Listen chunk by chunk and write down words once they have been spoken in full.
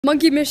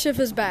Monkey Mischief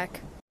is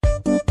back.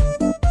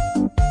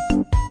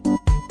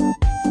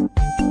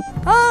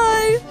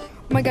 Hi! Oh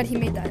my god, he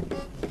made that.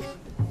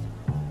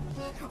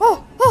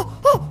 Oh!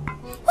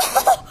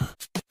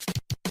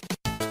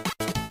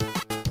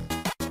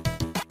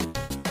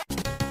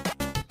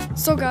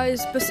 So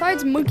guys,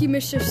 besides Monkey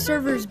Mischief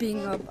servers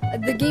being up,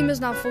 the game is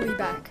not fully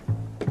back.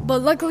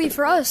 But luckily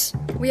for us,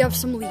 we have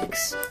some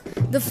leaks.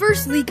 The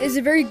first leak is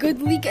a very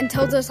good leak and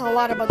tells us a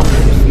lot about the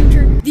game's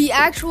future. The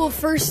actual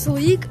first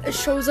leak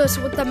shows us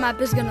what the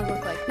map is gonna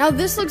look like. Now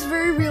this looks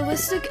very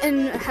realistic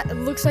and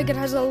looks like it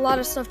has a lot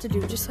of stuff to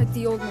do, just like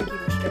the old Monkey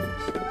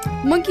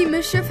Mischief. Monkey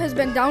Mischief has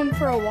been down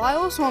for a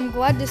while, so I'm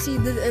glad to see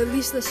that at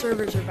least the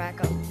servers are back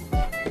up.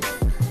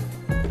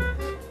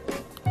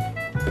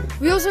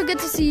 We also get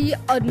to see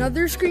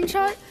another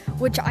screenshot,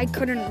 which I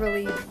couldn't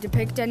really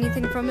depict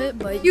anything from it,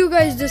 but you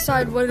guys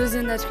decide what is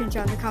in that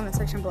screenshot in the comment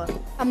section below.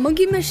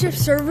 Monkey Mischief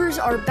servers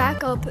are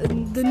back up,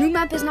 and the new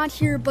map is not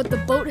here, but the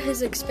boat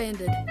has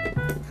expanded.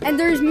 And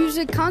there's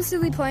music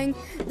constantly playing.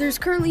 There's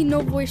currently no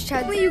voice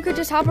chat. You could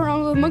just hop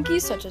around with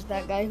monkeys, such as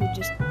that guy who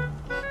just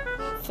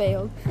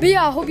failed. But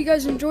yeah, I hope you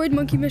guys enjoyed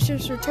Monkey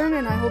Mischief's return,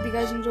 and I hope you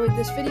guys enjoyed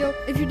this video.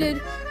 If you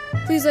did,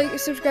 please like and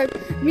subscribe.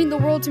 It means the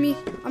world to me.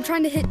 I'm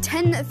trying to hit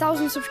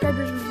 10,000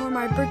 subscribers before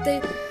my birthday,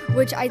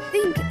 which I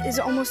think is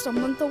almost a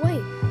month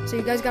away. So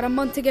you guys got a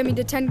month to get me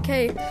to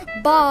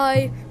 10K.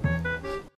 Bye.